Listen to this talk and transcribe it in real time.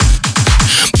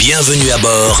Bienvenue à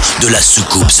bord de la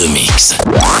soucoupe The Mix.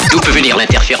 D'où peut venir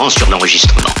l'interférence sur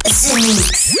l'enregistrement? The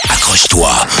Mix.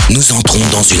 Accroche-toi, nous entrons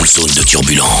dans une zone de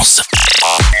turbulence.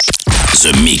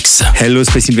 The Mix. Hello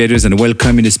Space Invaders and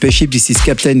welcome in the spaceship. This is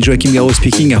Captain Joachim Garraud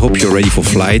speaking. I hope you're ready for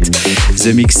flight.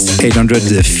 The Mix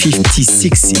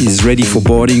 856 is ready for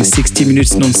boarding. 60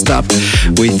 minutes non-stop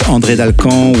with André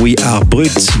Dalcan. We are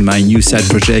Brut, my new side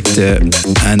project,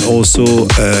 and also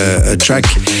a track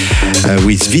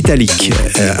with Vitalik.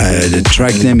 The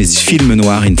track name is Film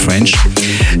Noir in French.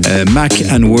 Mac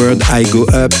and Word, I Go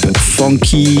Up,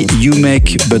 Funky,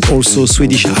 UMEC, but also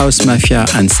Swedish House Mafia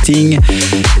and Sting.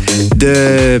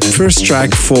 The first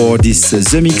track for this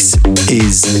The Mix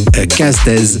is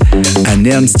Castez and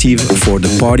Neon Steve for the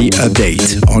party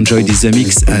update. Enjoy this The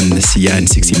Mix and see ya in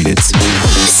 60 minutes.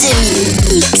 The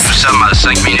Mix. Nous sommes à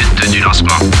 5 minutes du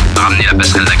lancement. Ramenez la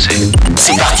passerelle d'accès.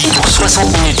 C'est parti pour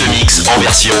 60 minutes de mix en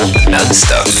version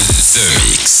non-stop. The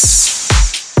Mix.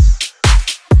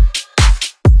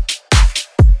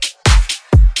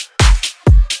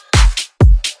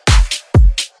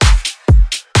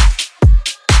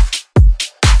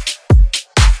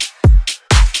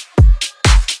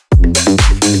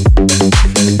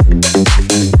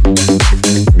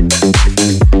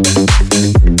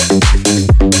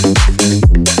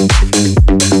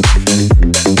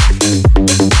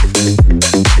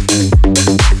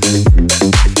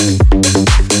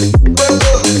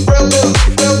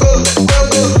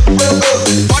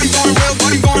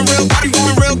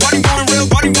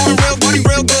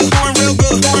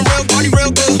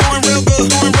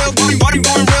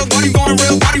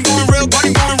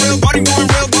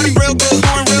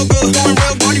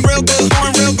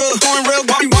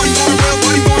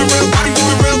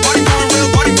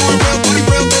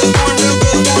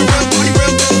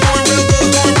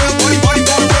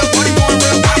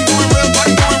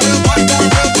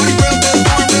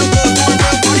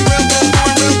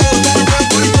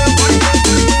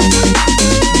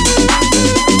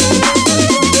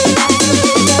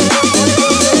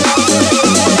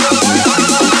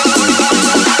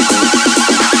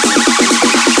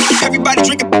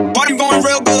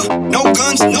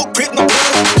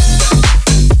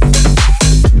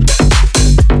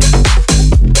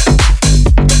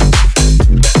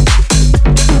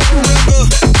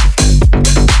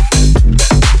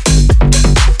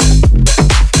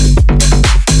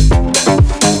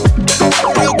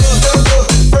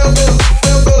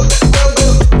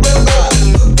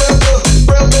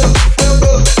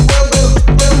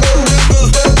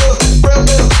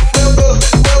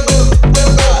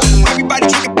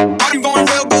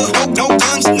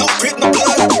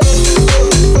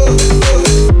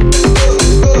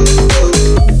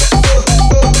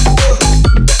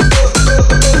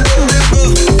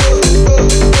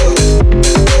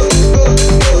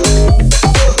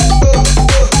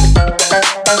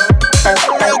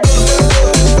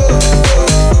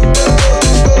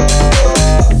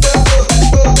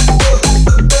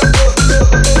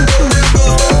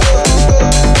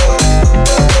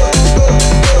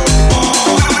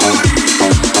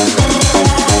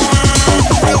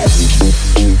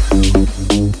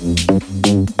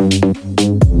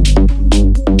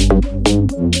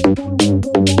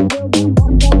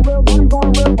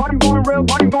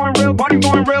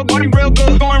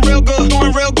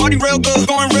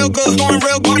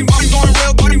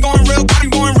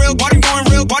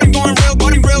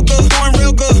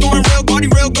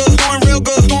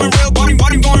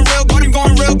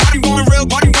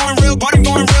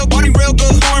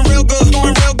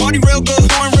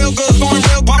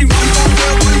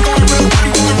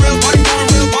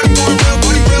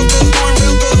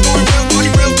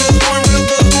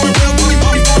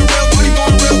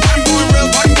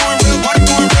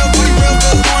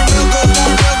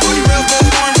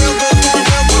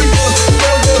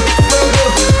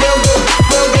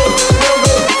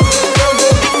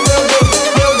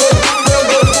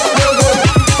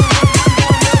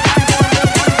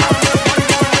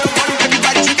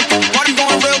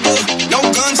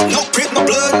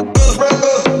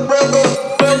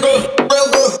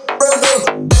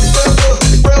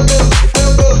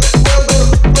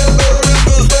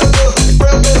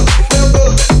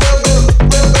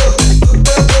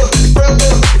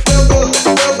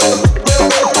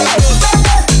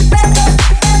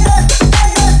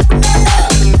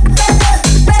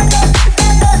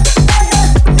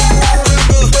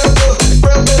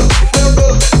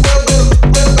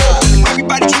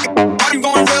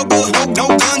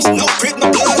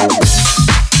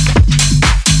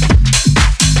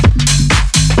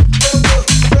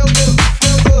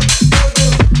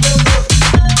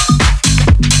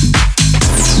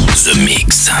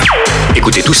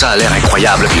 Écoutez, tout ça a l'air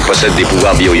incroyable. Ils possèdent des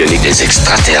pouvoirs bio-ioniques. Des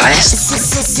extraterrestres.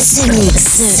 The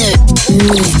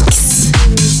Mix.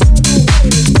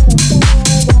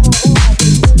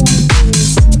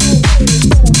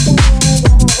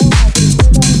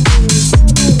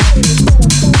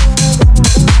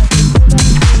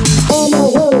 All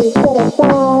my worries set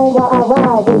aside while I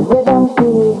rhythm.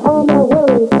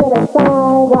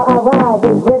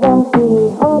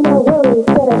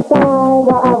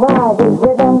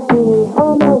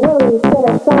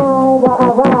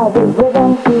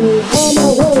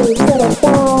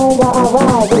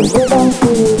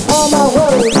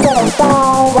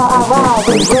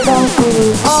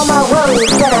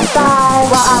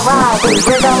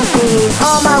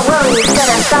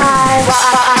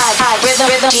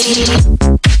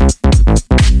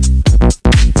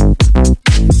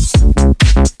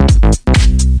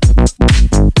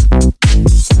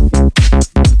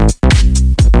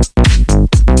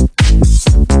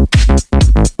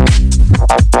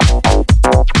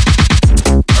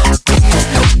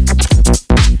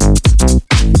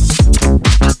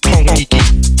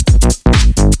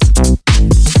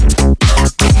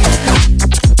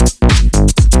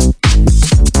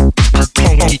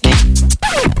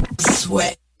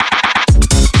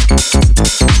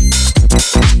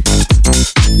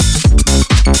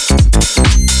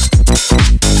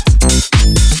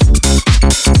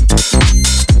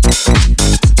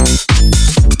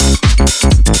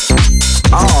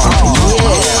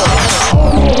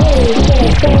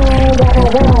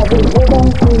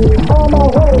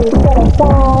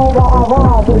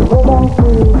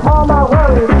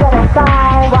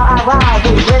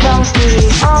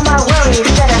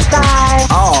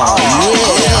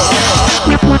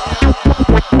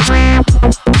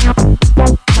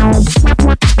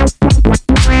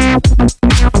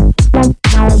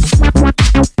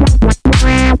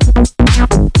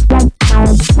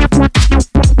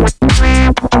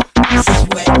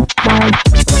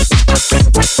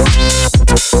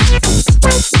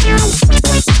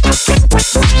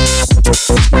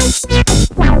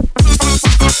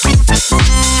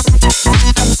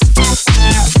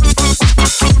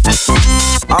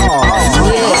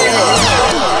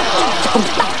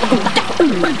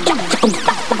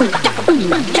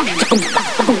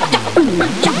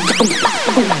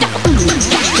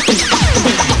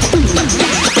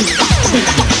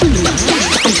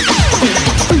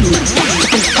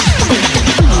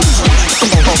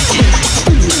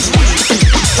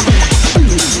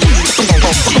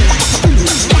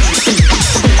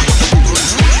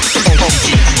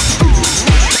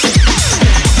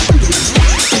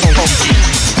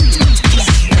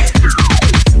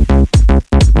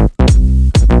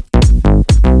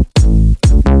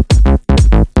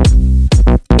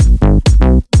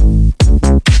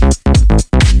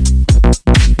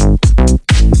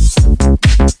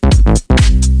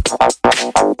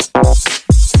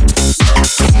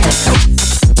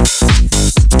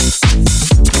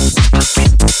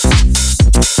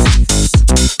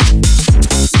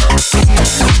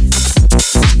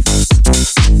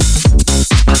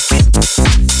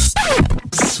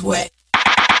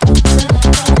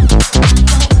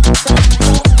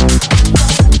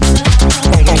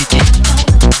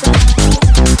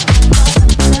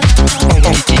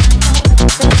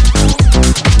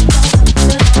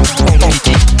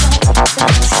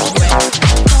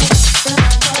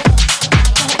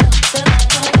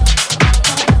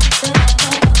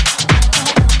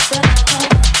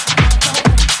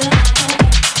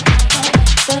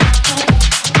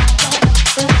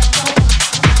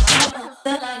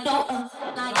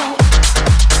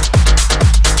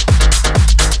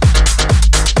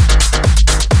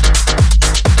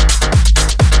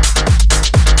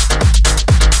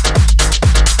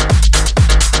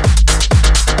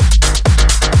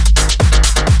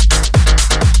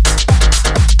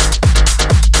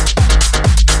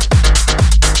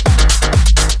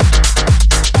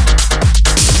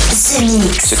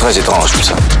 C'est très étrange tout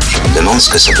ça. Je me demande ce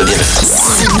que ça peut bien faire.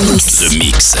 The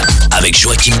Mix avec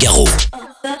Joachim Garraud.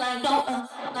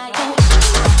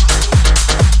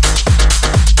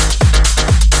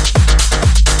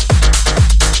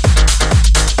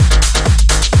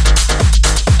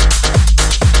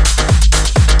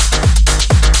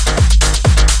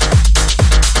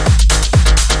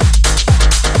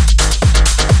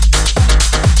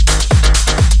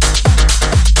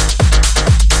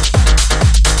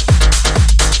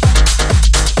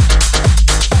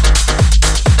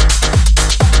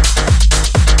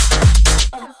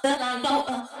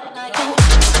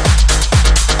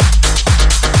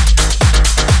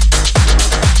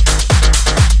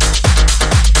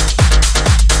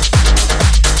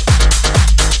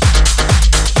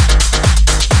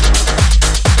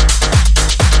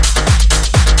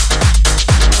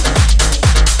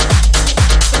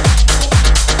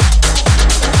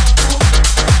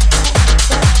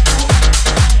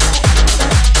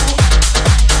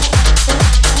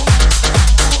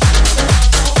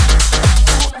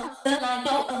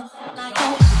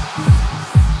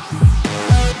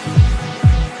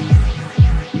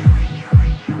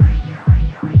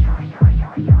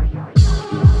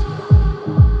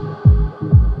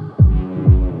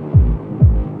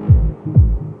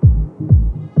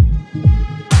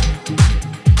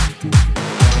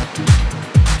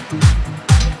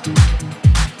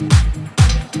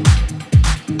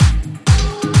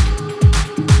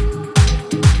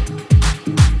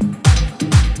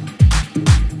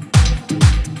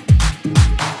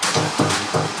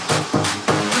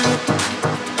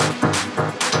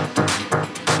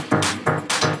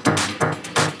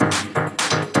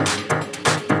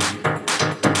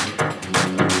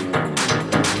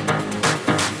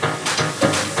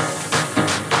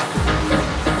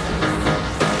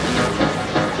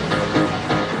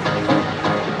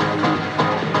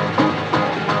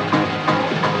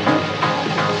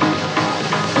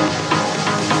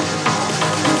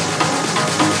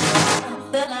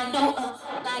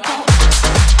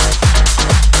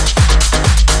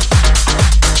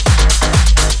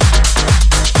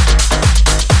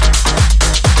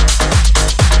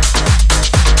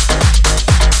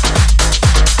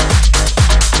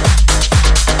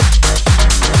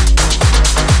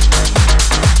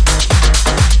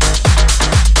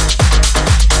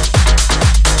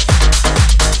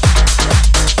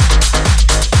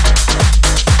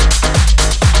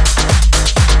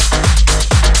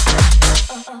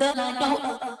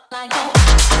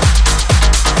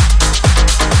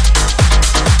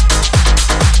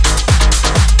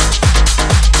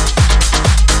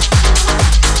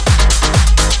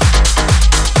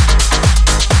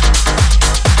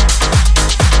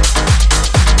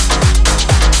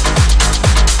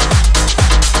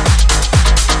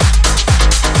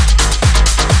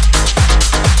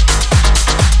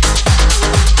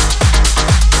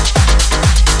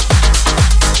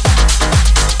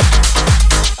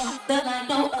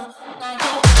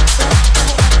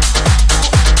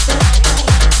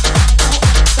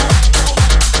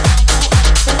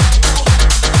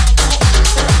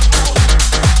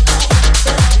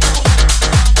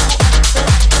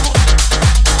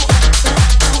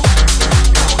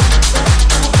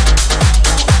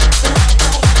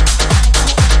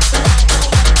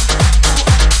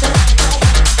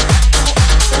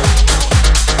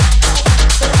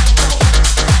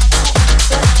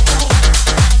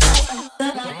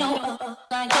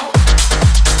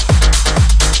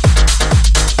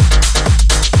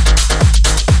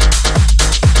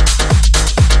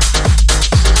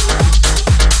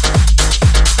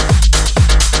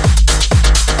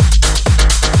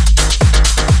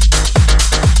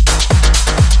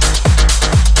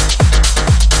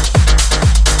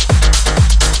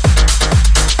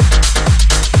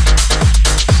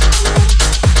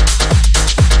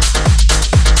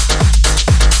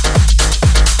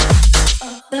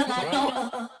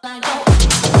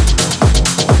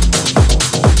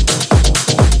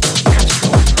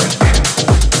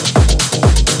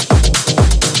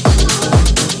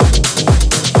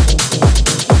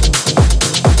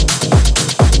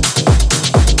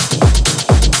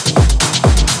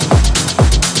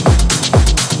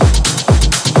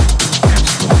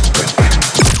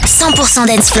 100%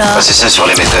 dance floor. C'est ça sur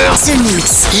l'émetteur. The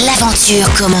Mix,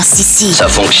 l'aventure commence ici. Ça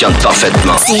fonctionne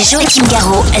parfaitement. C'est Joachim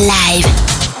Garraud, live.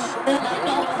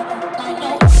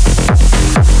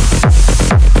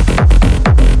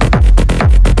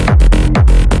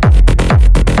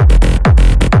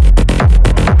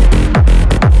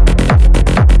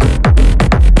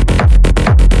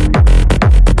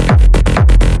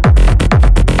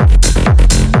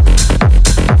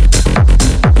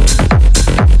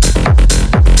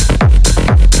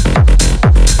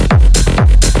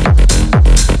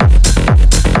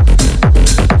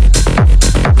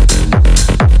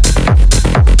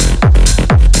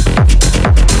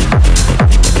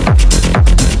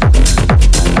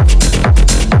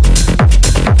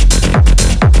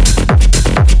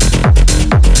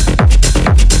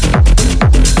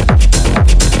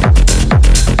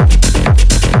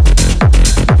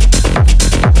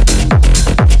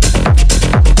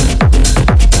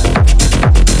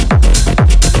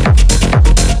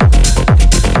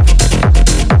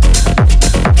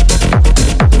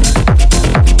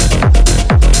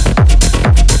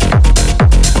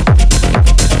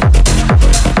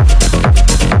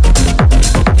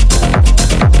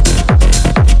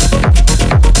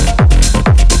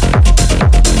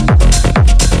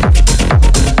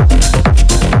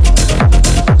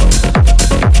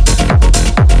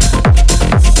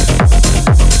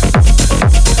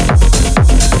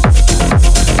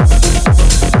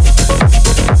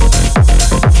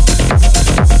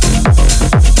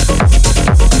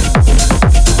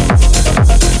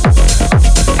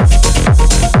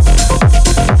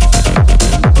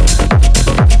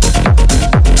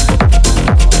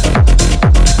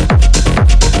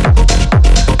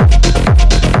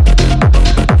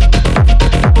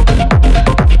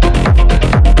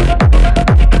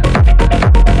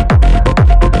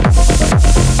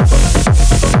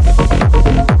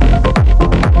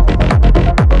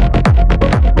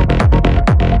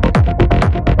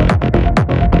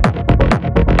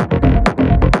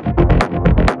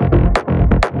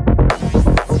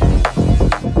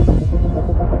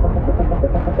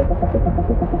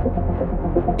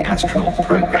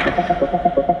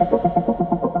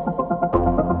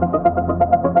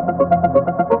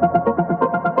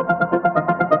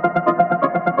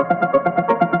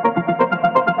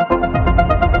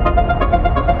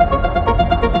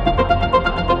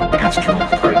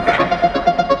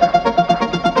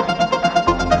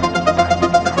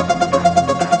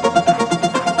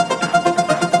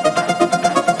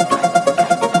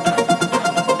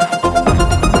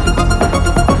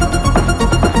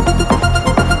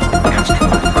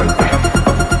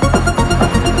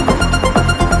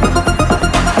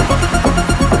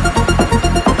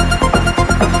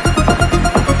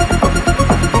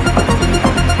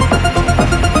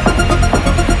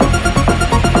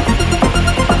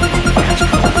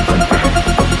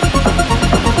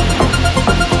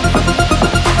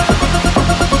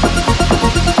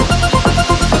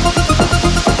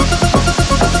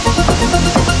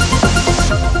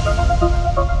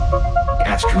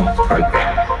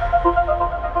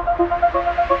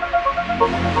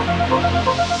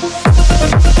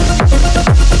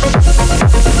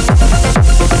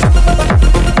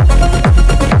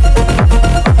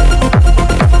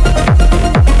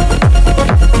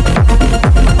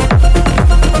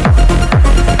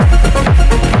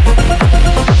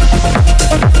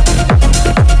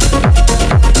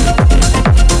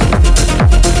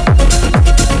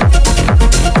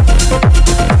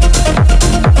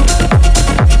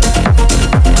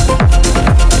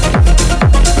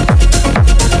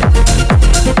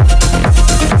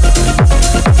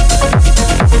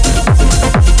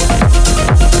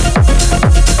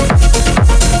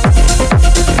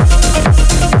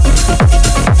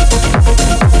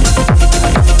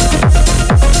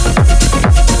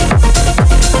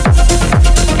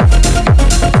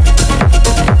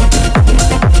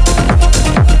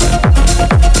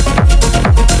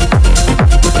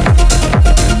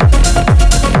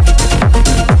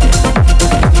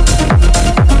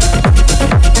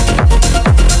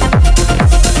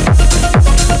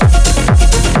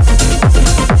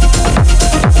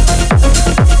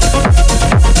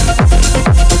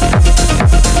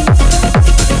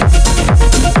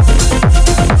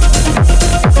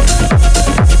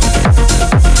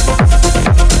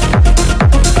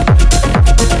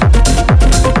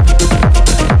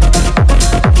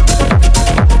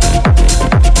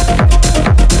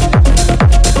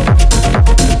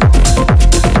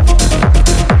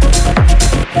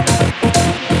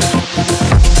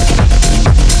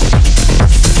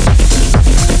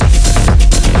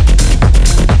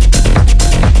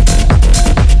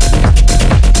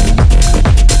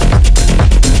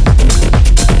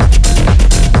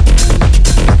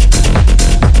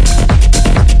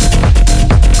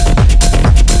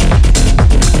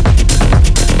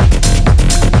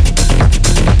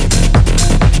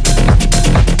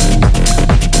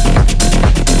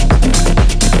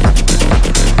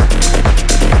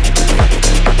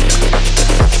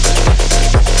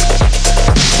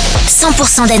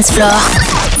 100% dance floor.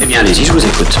 Eh bien, allez-y, je vous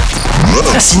écoute.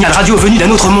 Un signal radio venu d'un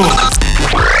autre monde.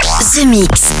 The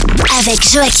Mix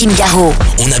avec Joachim Garraud.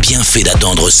 On a bien fait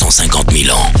d'attendre 150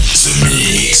 000 ans. The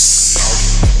Mix.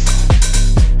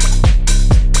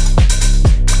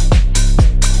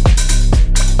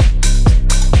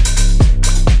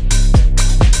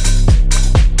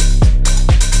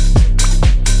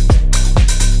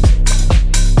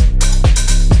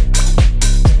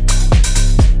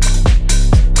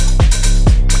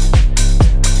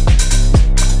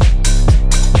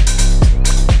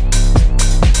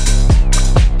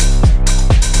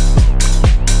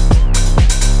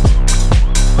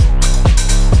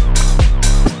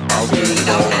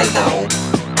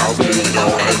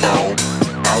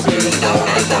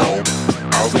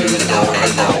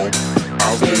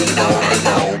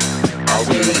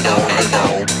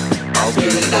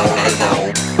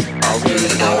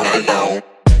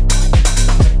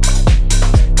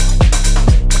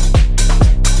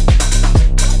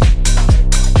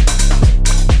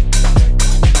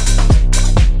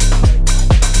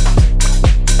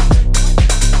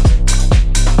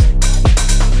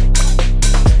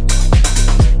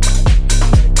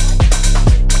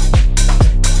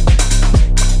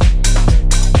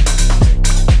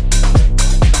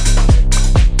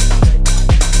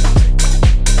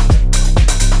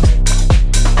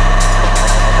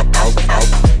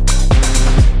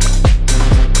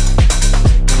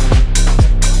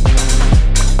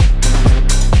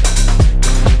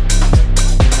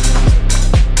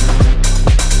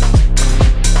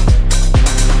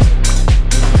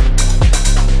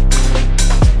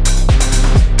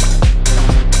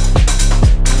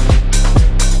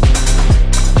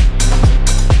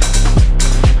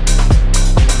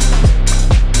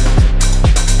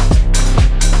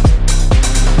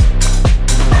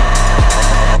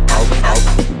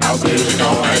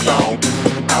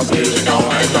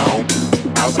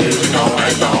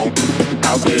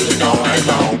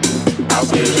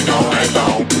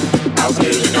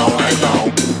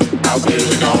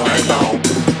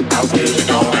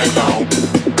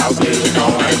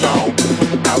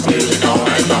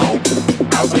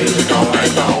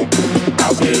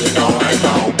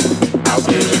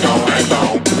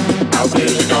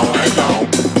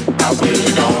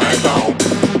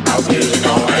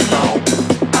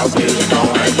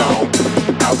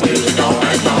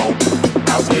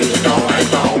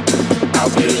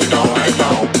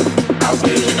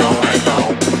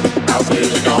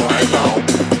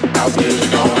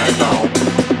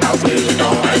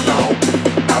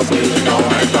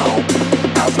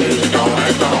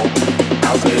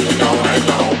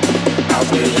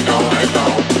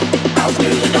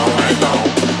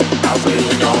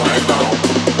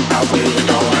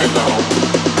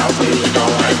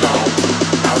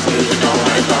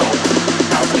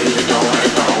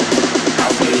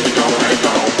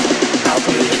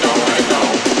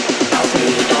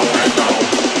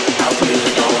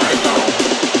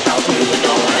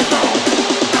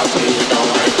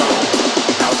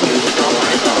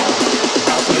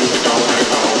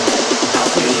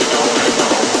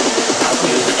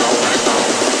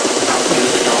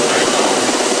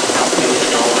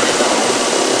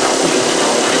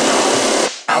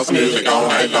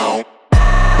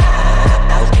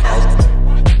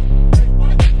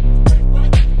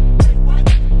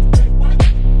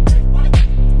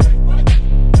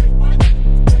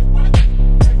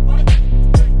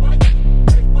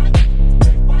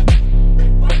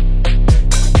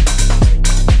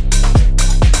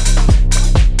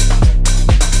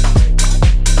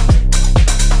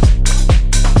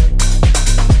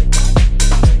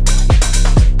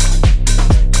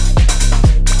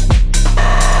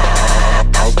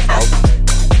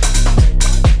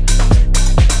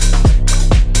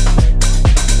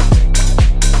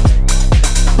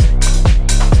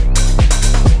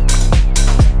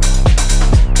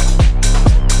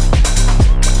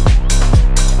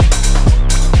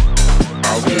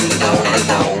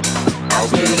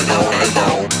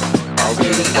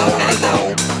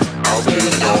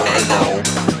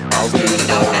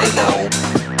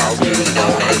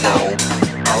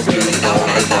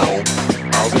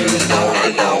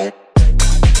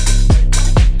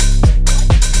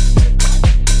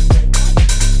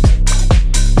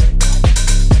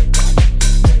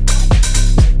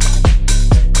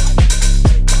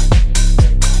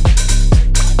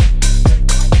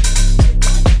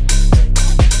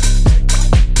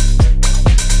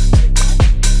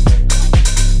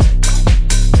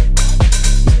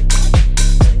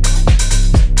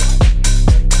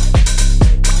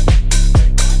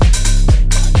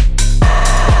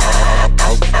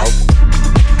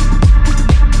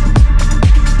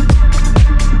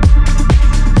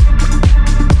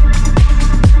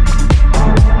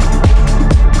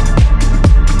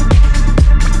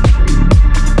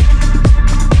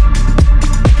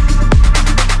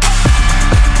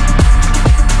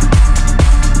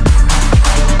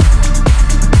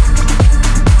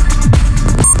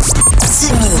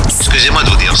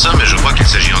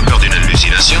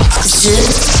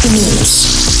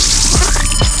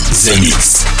 The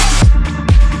Mix.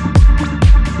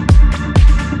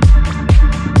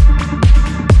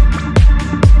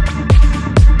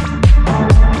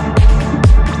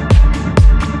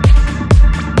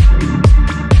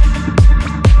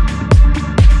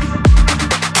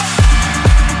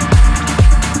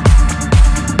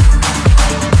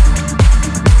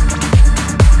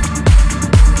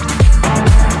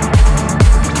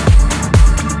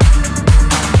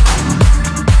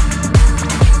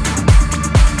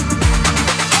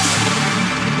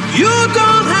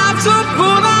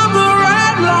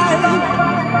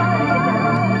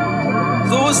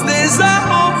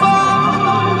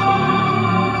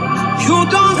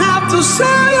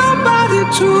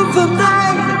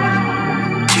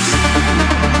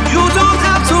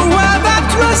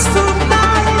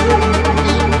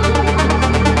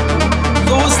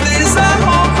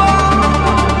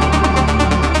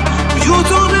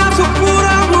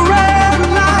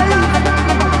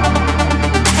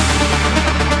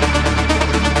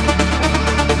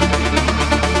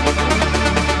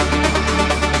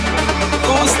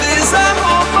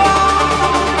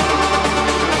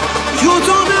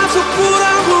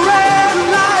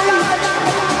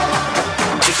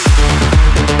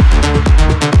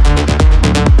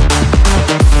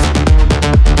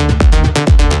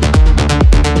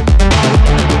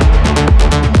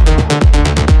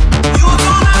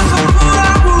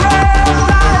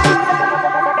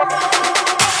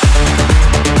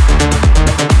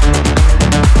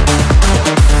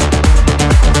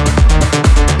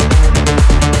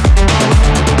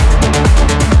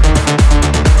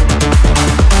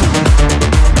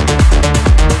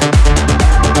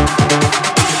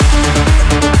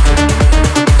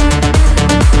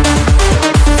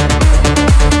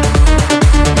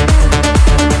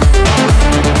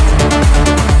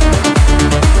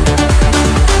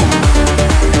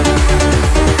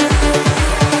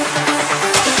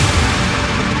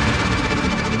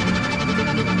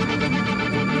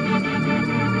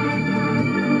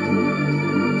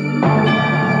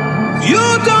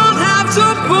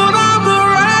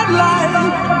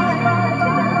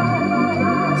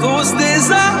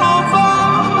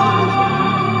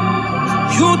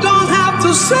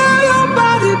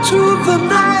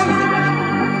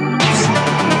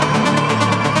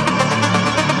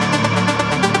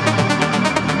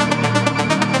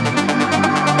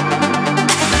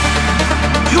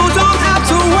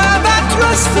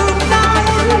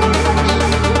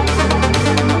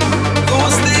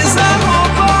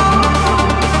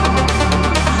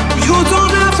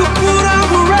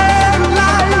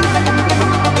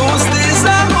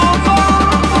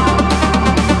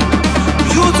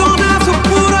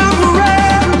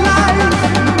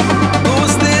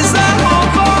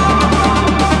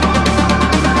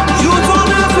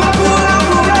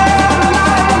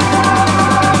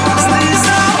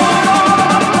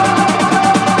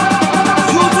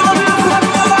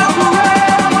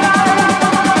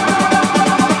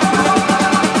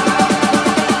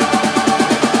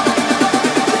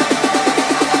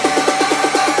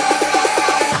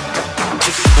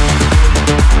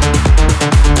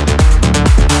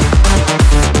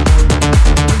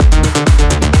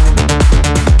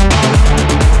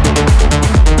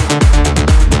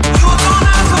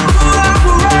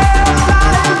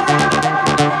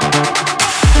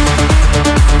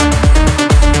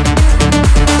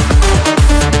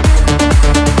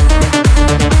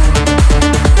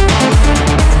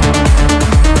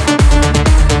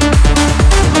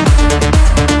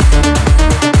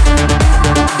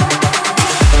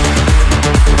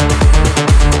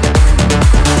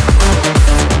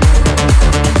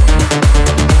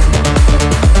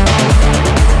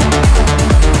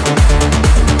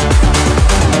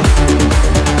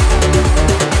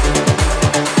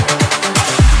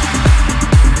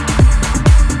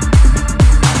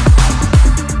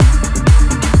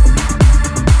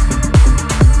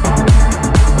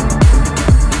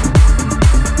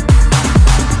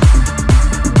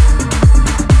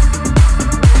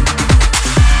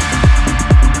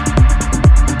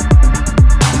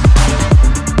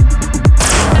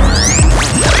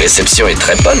 réception est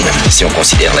très bonne, si on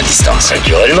considère la distance.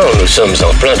 Naturellement, nous sommes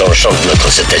en plein dans le champ de notre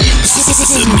satellite.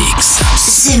 The Mix.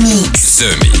 The Mix.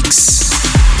 The Mix.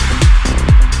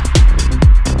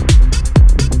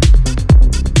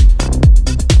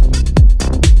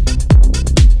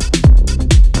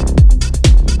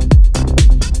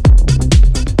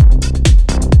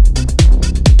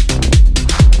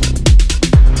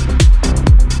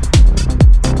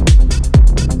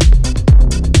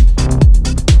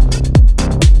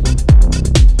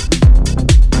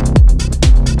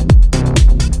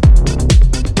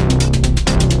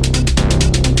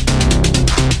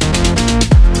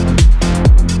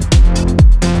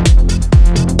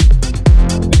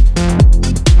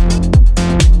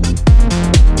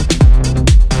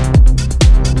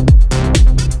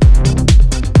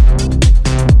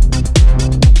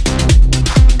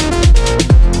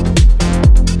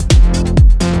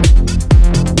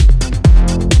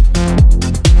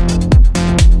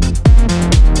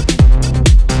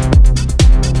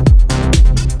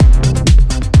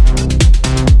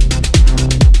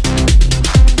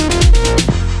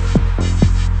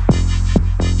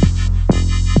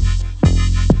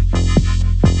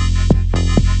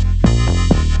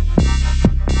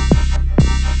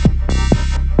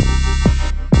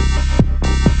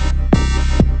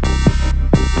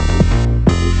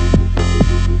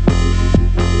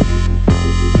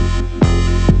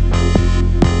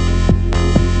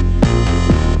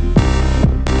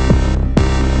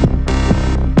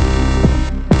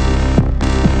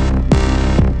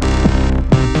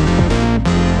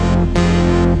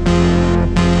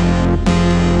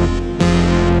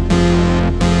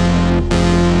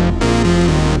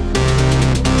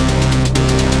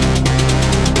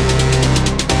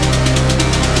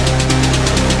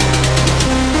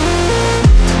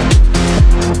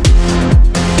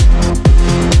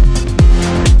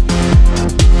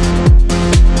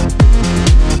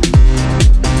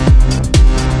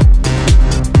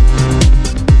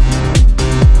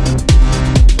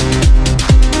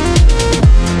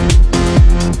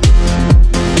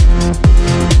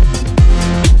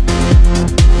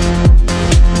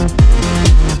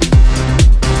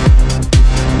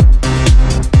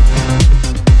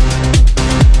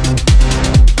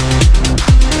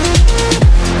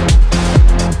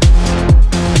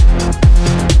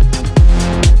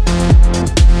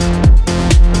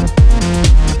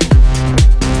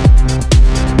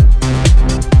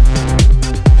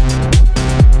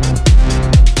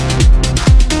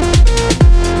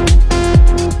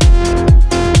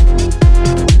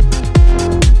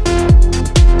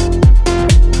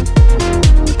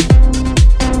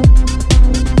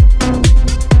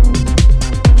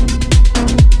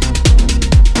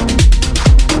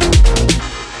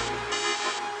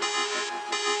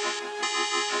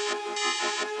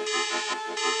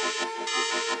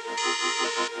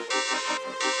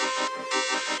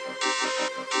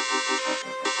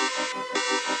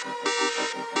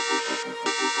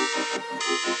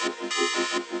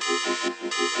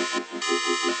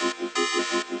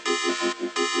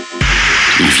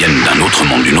 viennent d'un autre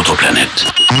monde, d'une autre planète.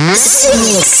 The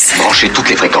Mix. Branchez toutes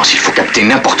les fréquences, il faut capter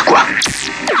n'importe quoi.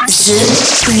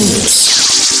 The Mix.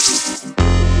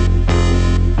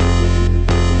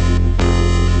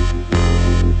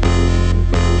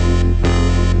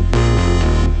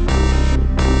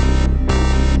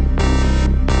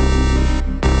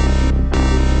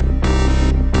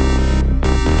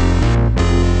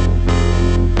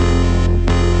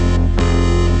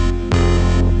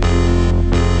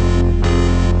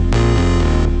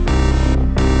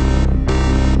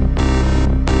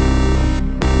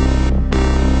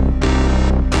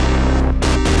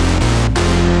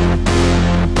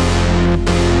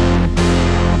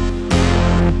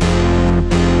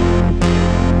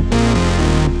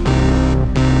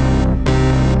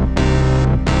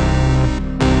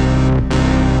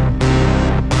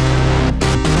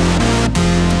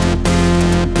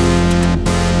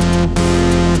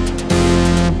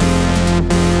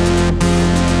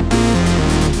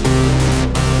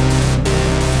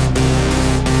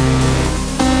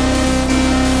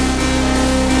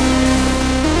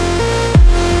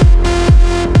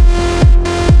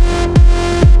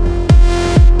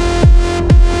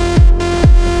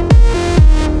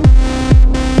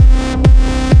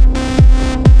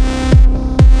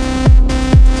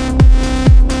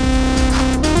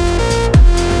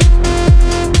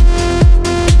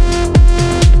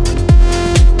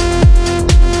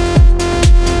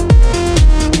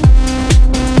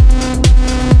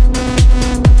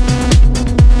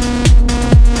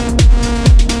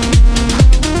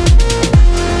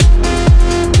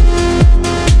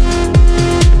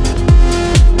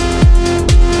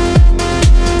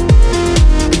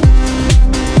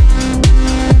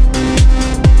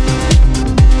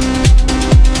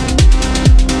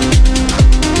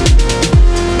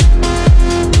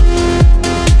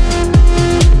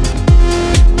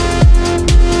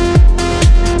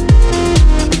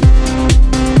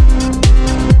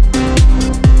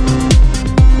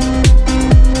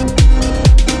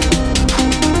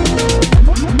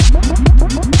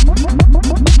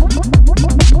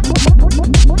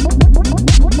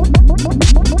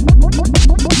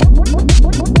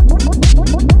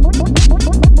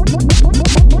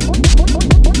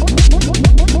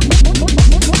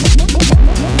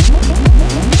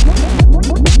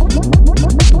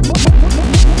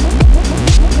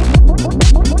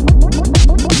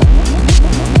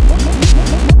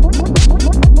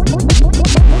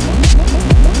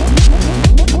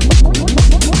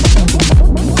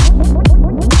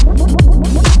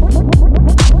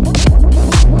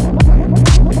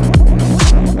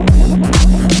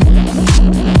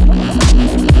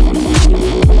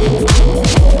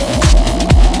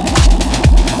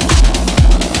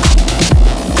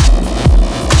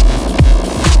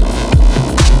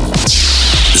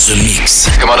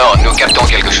 Commandant, nous captons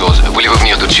quelque chose. Voulez-vous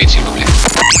venir tout de suite, s'il vous plaît?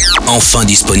 Enfin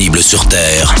disponible sur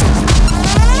Terre,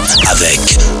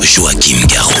 avec Joachim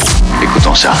Garraud.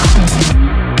 Écoutons ça.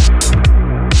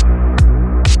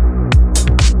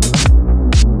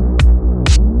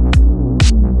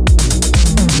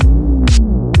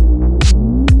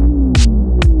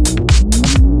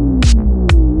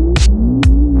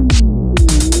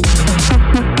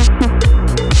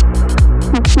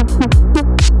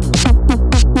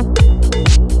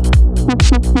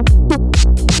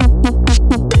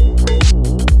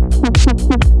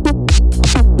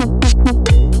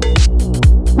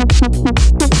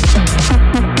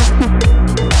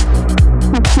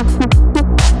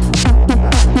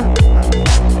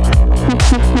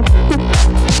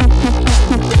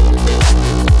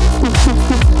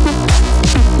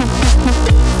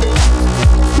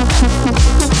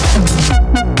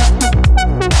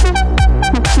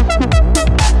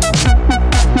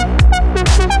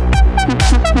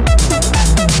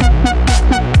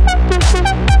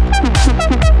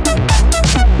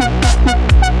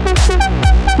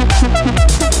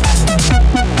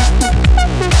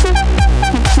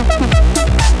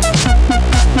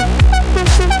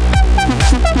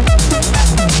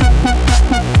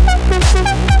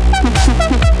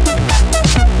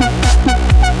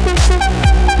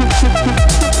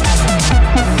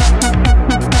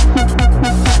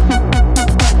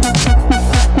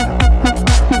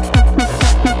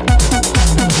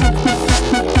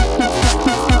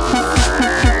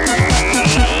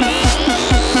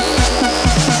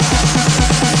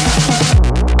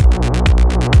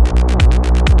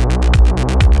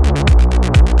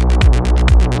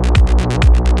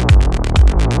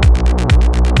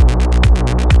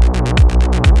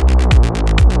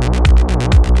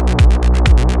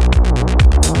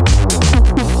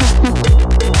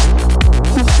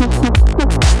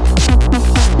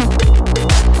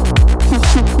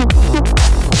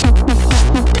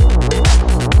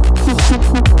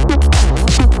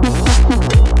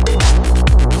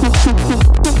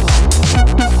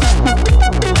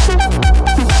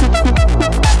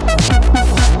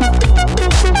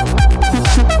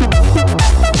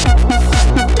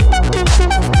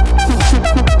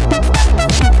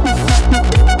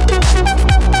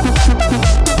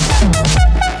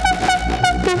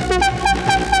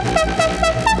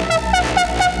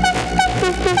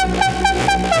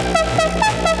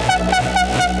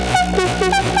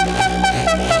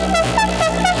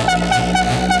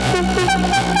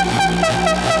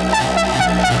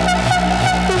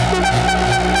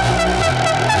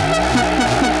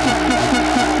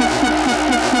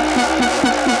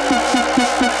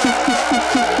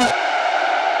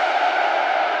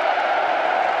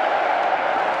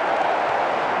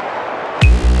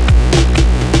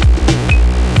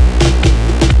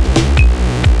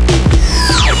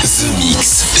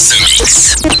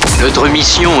 Notre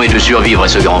mission est de survivre à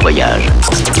ce grand voyage.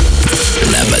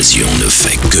 L'invasion ne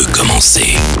fait que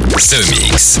commencer. The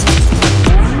Mix.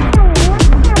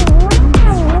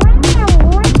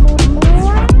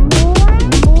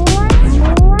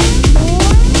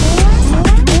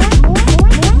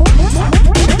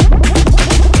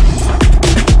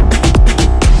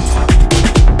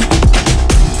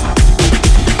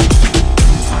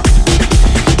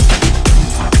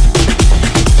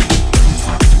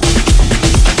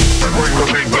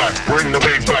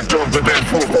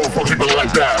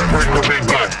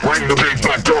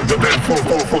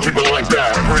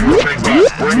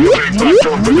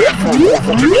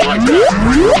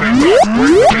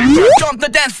 Jump the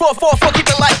dance floor, keep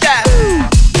it like that.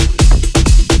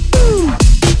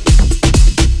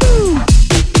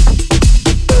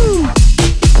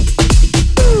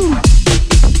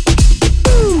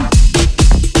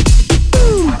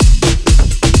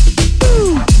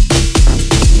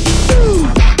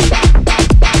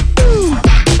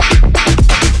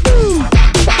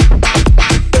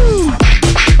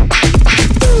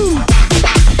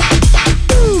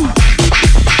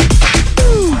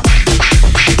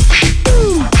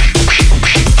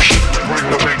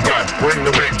 Jump the dance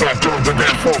floor, keep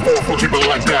it like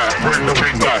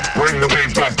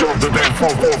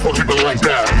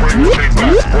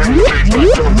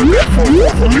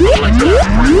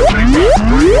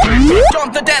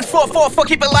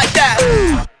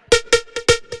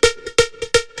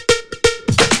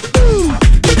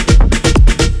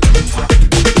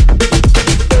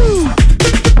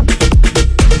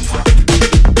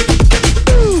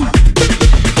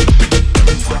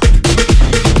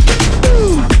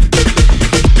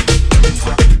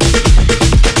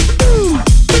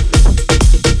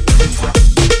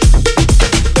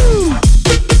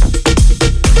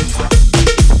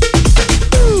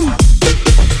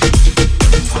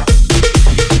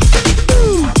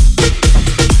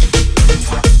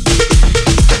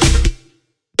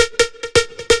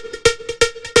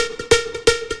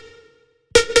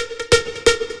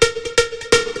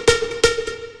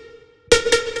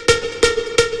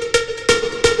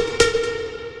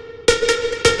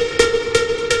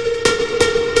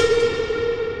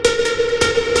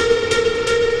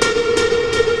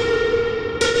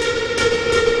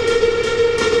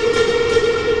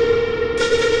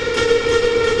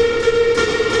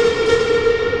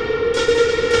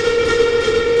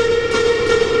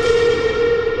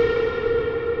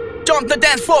Jump the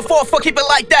dance floor, keep it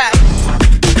like that.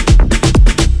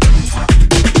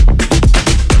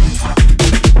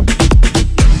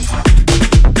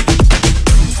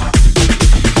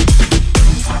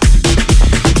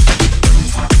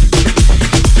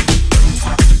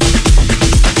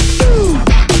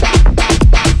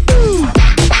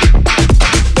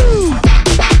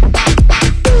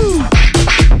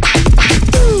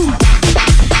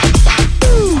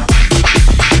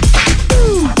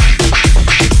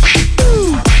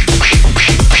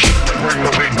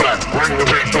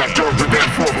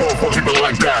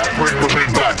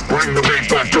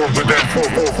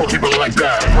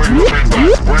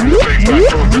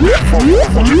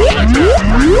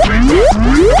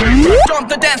 Jump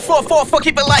the dance floor,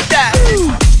 keep it like that.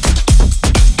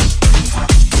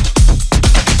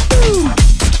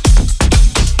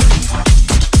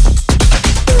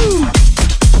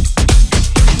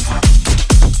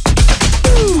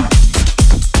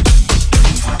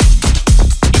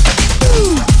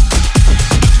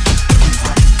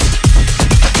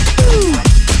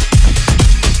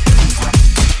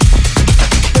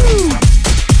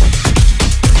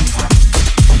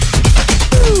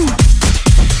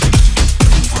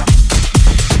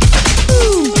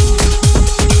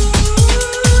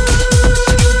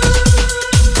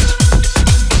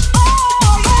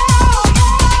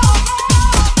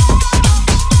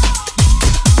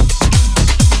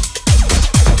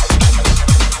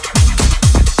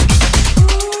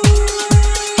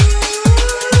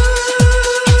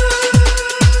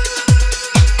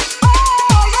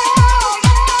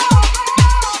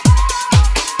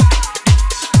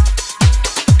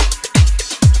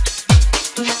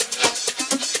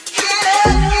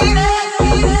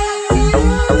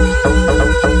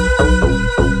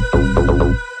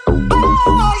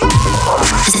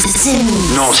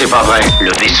 Non, c'est pas vrai.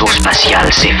 Le vaisseau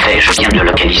spatial, c'est fait. Je viens de le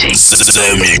localiser.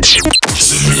 The Mix.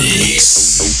 The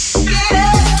Mix.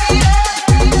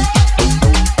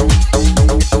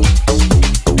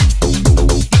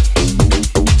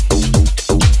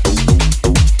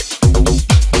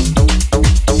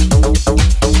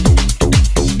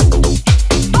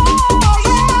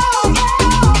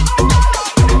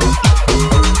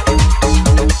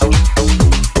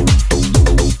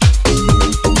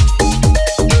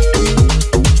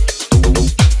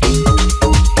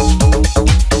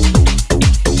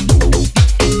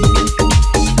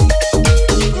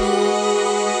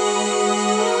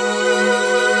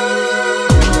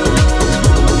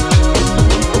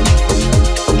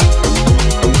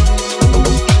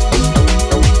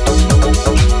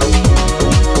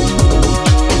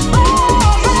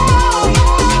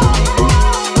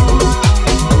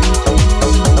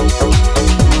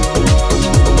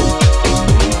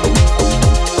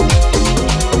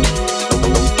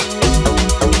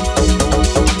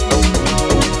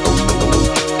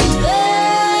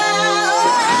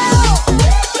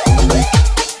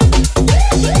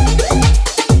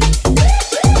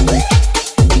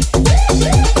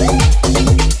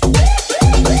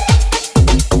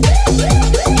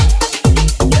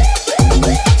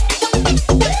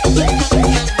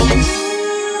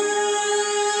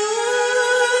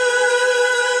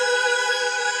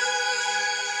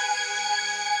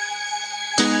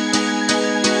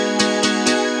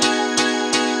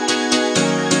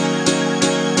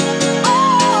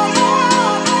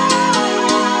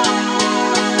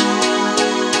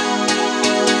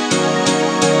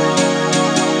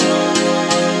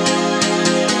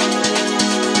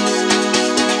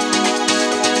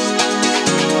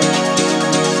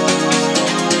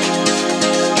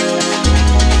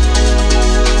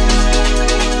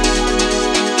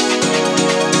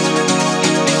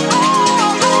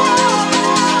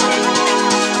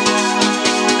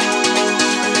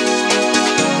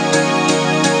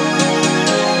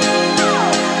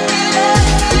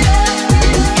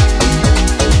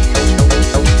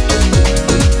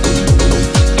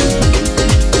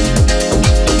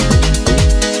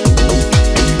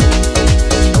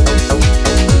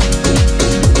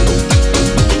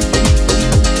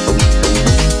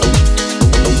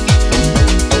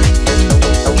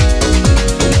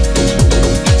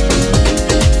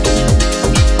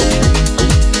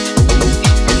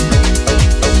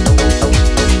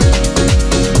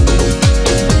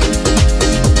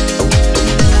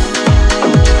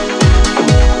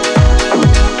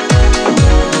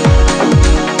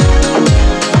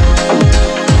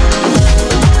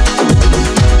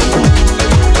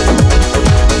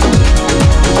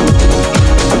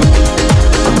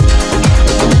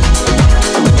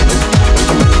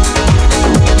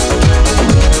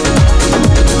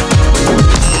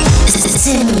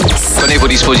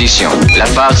 position. La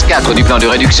phase 4 du plan de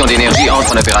réduction d'énergie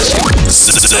entre en opération.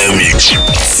 The Mix.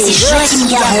 C'est Joachim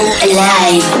Garraud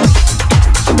live.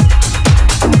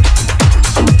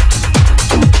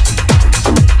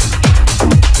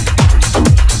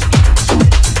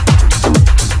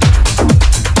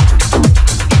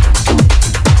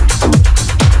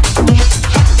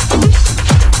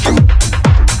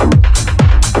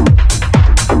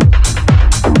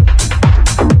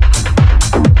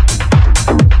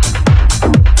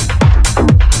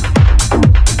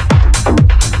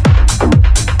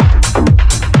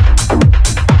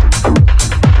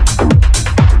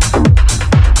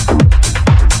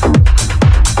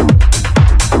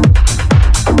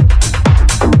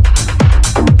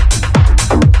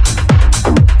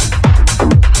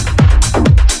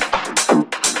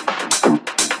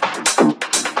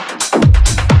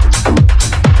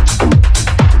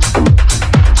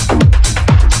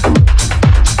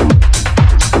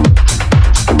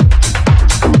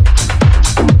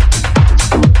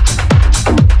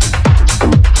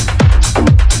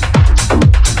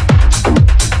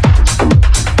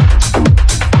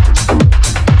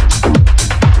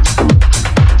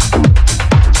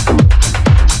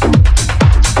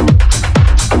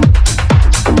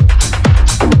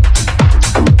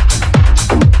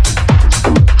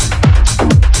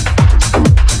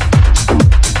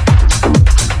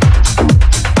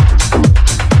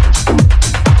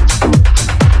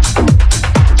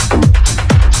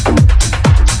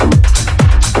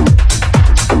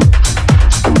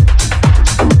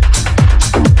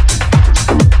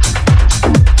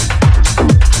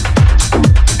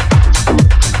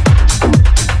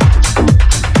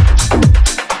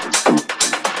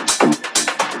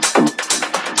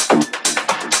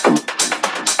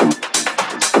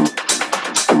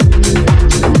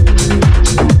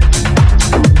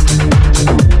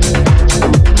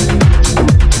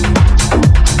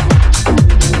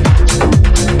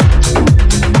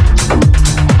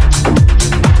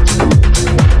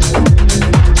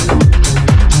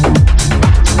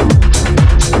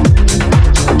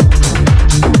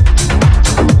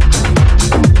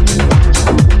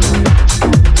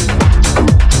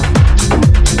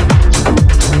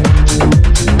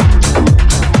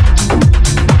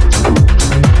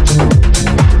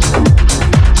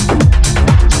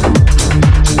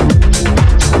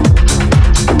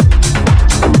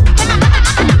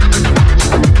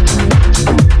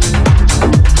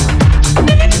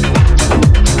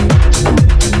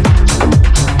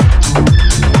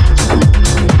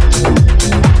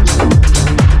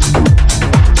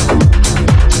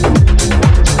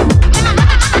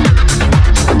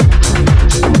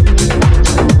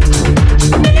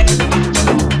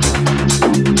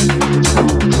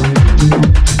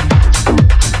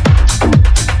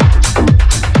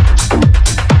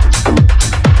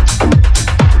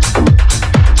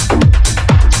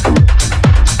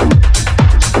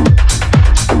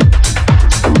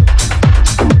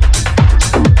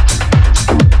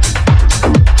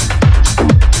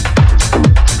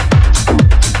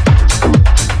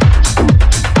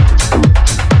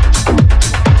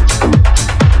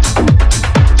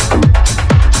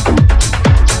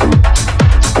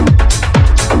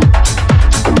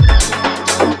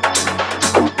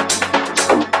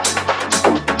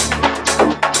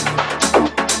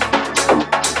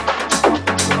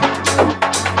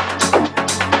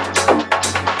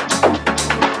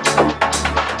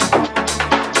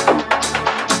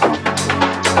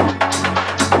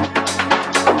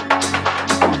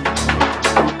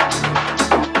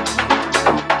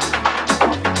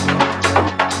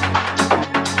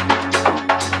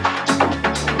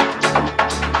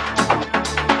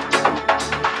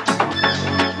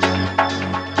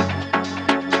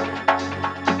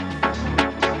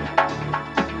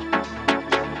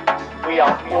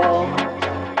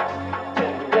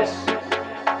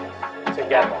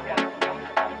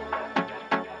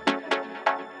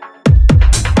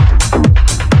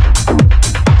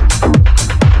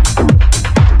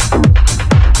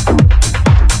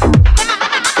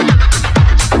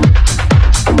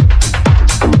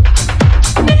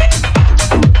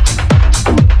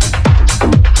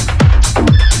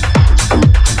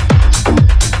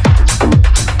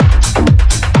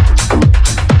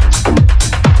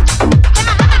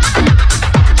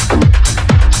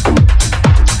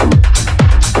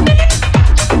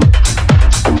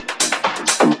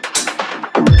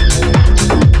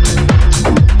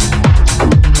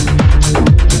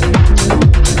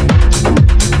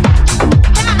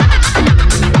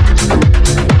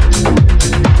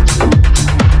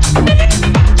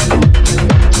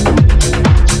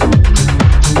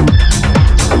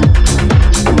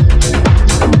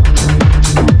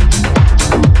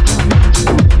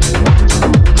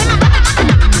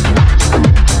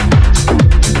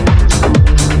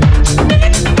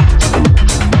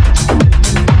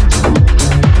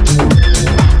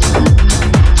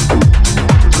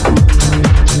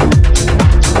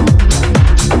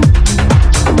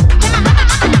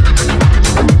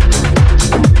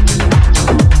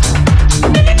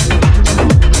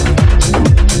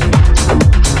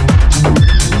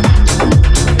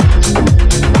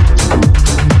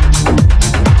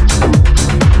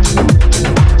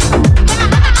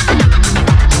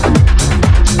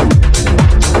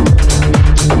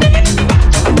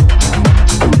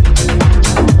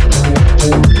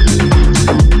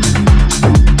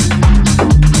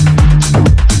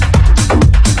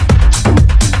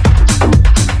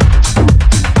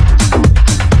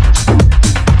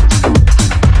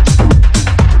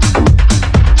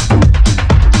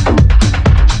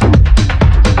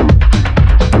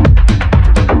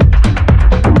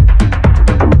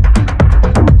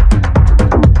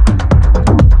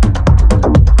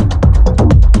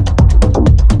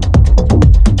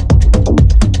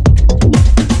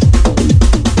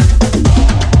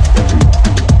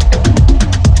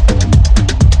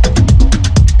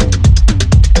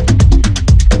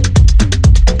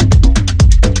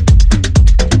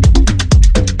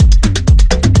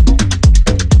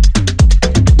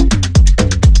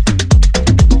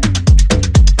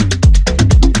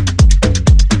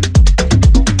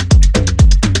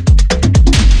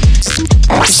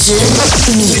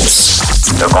 The Mix.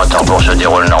 Le compte en cours se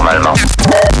déroule normalement.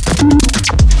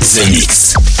 The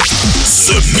Mix.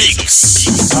 The Mix.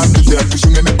 After death, we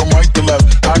swinging it from right to left.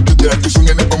 After death, we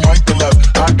swinging it from right to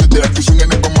left. After death, we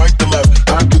swinging it from right to left.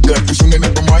 After death, we swinging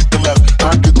it from right to left.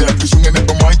 After death, we swinging it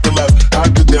from right to left.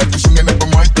 After death, we swinging it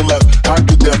from right to left.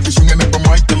 After death, we swinging it from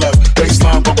right to left.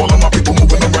 Baseline for all of my people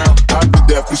moving around. After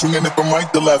death, we swinging it from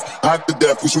right to left. After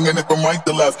death, we swinging it from right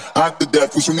to left. After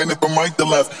death, we swinging it from right to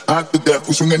left. After death,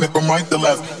 we swinging it from right to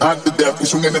left. After death, we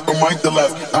swinging it from right to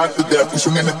left. After death, we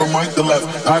swinging it from right to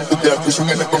left. After death, we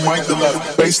swinging it from right to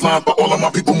left. Baseline for all of my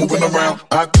people moving around.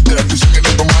 After death, we swinging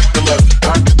it from right to left.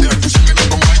 After death, we swinging it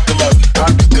from right to left.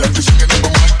 After death, we swinging it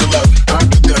from right to left.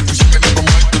 After death, we swinging it from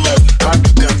right to left.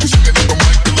 After death, we swinging it from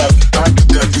right to left. After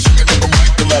death, we swinging it from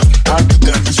right to left. After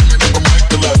death, we swinging it from right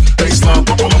to left. Baseline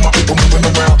for all of my people moving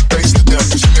around. Base to death,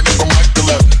 we swinging it from right to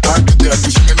left. After death,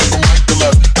 we swinging it from right to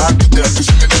left. After death, we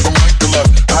swinging it from right to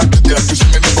left. After death, we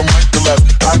swinging it from right to left.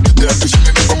 After death, we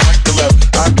swinging it from right to left.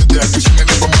 After death, we swinging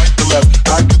it from right to left.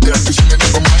 After death, we swinging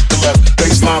it from right to left.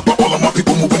 Baseline for all of my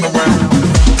people moving around.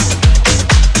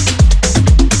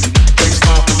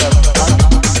 Baseline for left.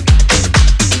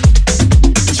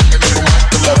 We swinging it from right to left. Baseline for left. We swinging it from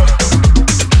right to left.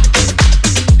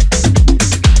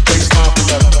 Baseline for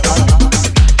left.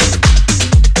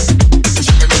 We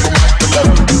swinging it from right to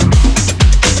left.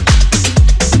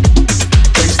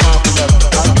 Baseline for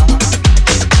left.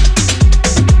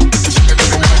 We swinging it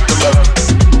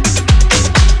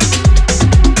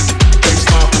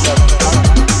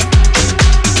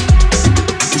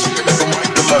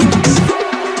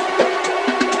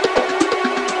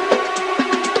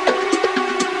from right to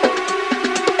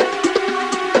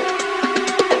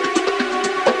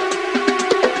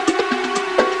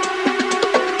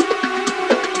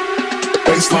left.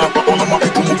 Baseline for all of my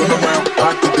people moving around.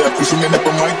 After death, we swinging it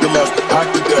from right to left.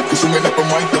 After death, we swinging it from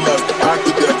right to left.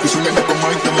 After death, we swinging it from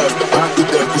right to left. After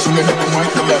death, we swinging it from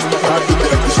right to left. After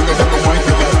death, we swinging it from right to left. After death, we swinging it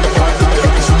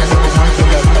from right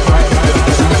to left. After death,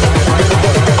 we swinging it from right to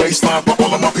left. Baseline for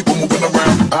all of my people moving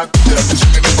around. After death, we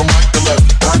swinging it from right to left.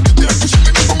 After death, we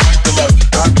swinging it from right to left.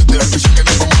 After death, we swinging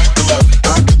it from right to left.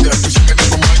 After death, we swinging it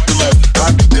from right to left.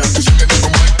 After death, we swinging it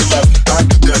from right to left.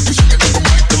 After death, we swinging it from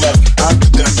right to left. After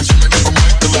death, we swinging it from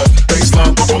right to left.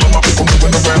 Baseline for all of my people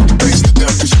moving around. Base to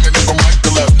death, we swinging it from right to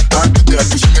left. After death,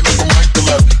 we swinging it from right to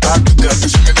left. After death, we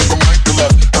swinging it from right to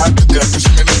left. After death, we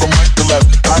swinging it from right to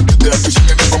left. After death, we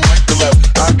swinging it from right to left.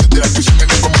 After death, we swinging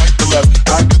it from right to left.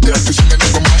 After death, we swinging it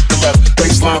from right to left.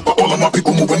 Baseline for all of my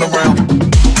people moving around.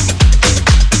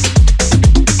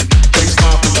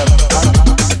 Baseline for left.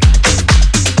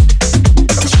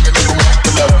 We swinging it from right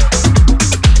to left.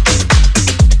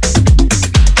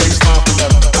 Baseline for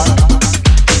left.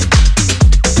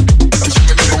 We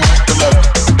swinging it from right to left.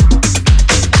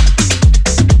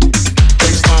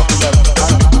 Baseline for left. We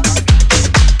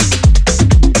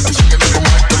swinging it from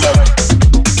right to left.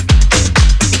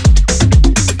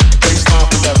 Baseline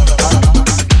for left.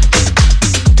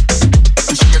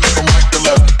 We swinging it from right to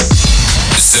left.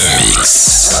 The Mix.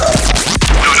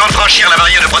 Nous venons de franchir la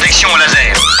barrière de protection au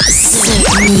laser.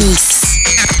 The Mix.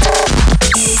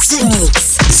 The Mix.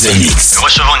 The Mix. Nous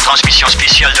recevons une transmission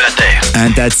spéciale de la Terre.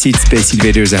 And that's it, Space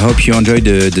Invaders. I hope you enjoyed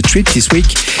the trip this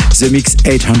week. The Mix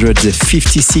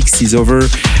 856 is over.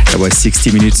 That was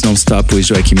 60 minutes non-stop with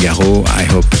Joachim Garraud. I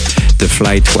hope the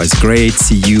flight was great.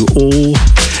 See you all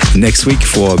next week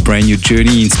for a brand new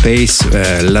journey in space.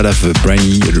 A lot of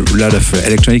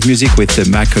electronic music with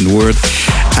Mac and Word,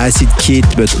 Acid Kit,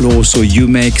 but also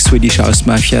UMEC, Swedish House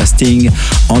Mafia, Sting,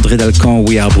 André Dalcan,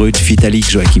 We Are Brut, Vitalik,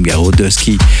 Joachim Garraud,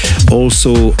 Dusky,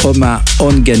 also Oma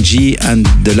Onganji, and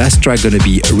the last track gonna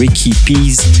be Ricky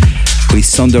Pease with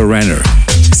Sander Renner.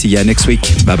 See ya next week.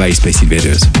 Bye bye, Space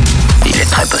Invaders. Il est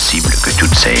très possible que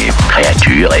toutes ces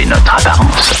créatures aient notre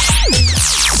apparence.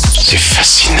 C'est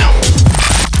fascinant.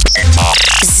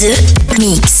 The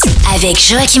Mix avec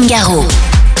Joachim Garraud.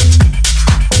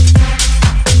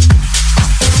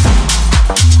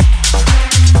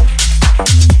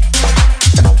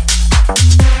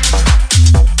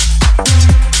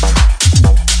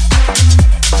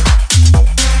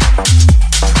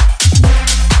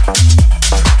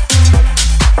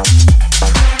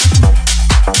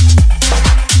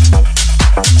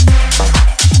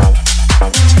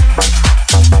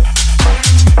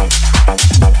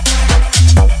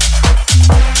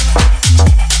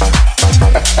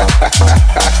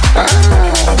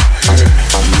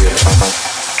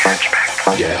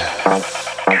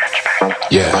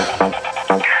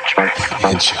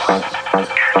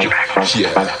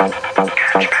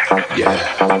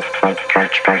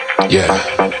 Yeah.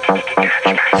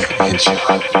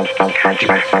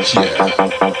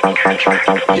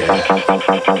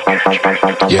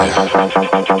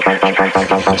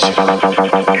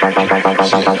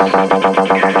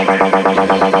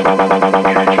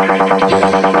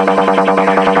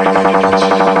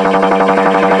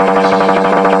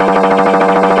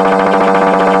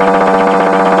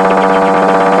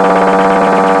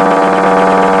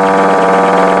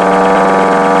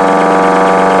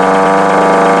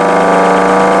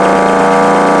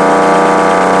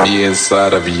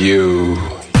 Inside of you.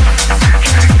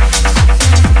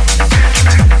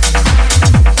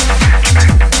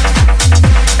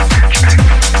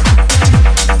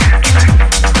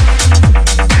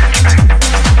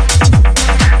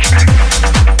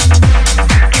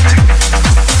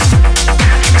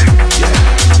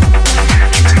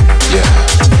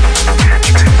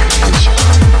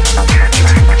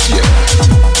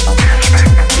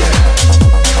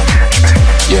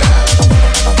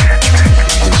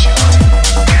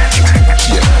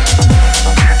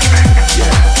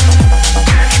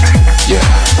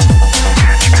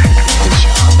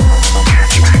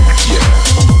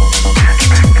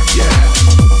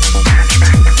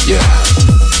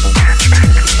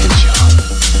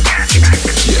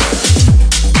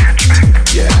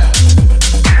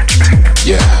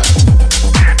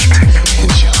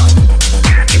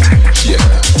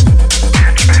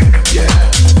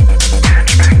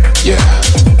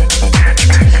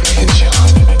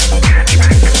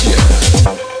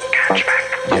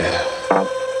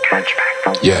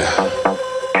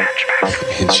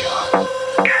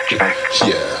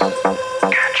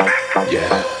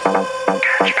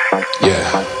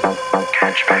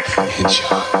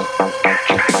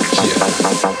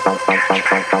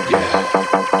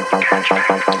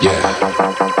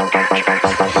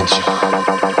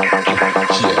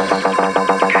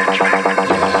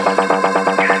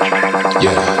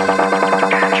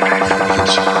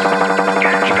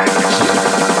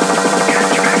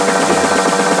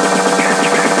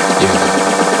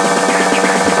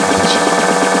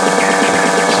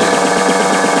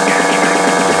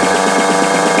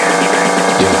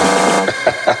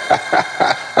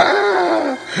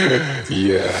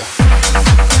 Yeah.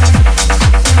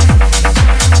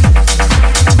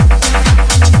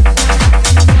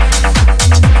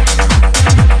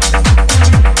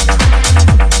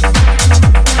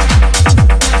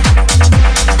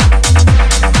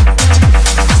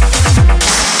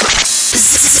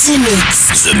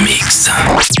 The Mix.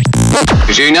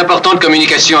 J'ai une importante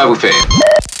communication à vous faire.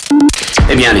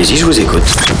 Eh bien, allez-y, je vous écoute.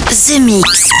 The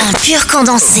Mix, un pur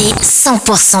condensé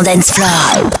 100% dance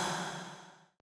floor.